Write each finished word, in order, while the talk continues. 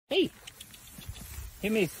Hey.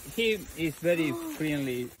 He is very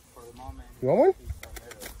friendly. For the moment. You want one?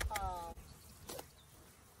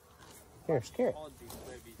 Here, scare.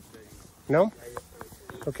 No?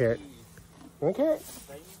 No carrot. No carrot?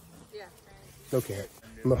 Yeah. No carrot.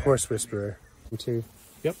 I'm a horse whisperer. Me too.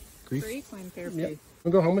 Yep. Grief. For equine therapy. Yep.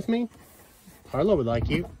 Wanna go home with me? Harlow would like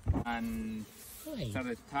you. And Hi. start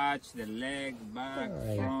to touch the leg, back,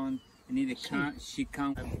 Hi. front. And need she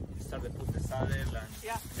can't start to put the saddle and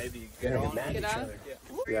maybe get on. Get out.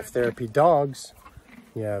 You have therapy dogs.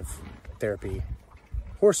 You have therapy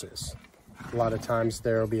horses. A lot of times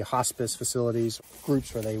there will be hospice facilities,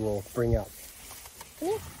 groups where they will bring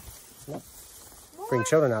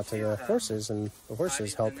children out to the horses, and the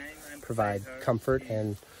horses help provide comfort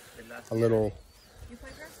and a little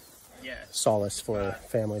solace for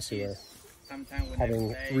families who are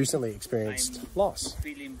having recently experienced loss.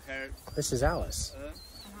 This is Alice.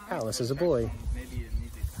 Alice is a boy.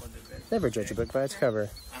 Never judge a book by its cover,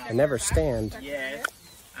 and never stand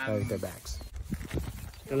on their backs.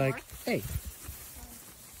 They're like, hey.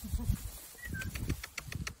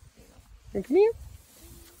 Come here.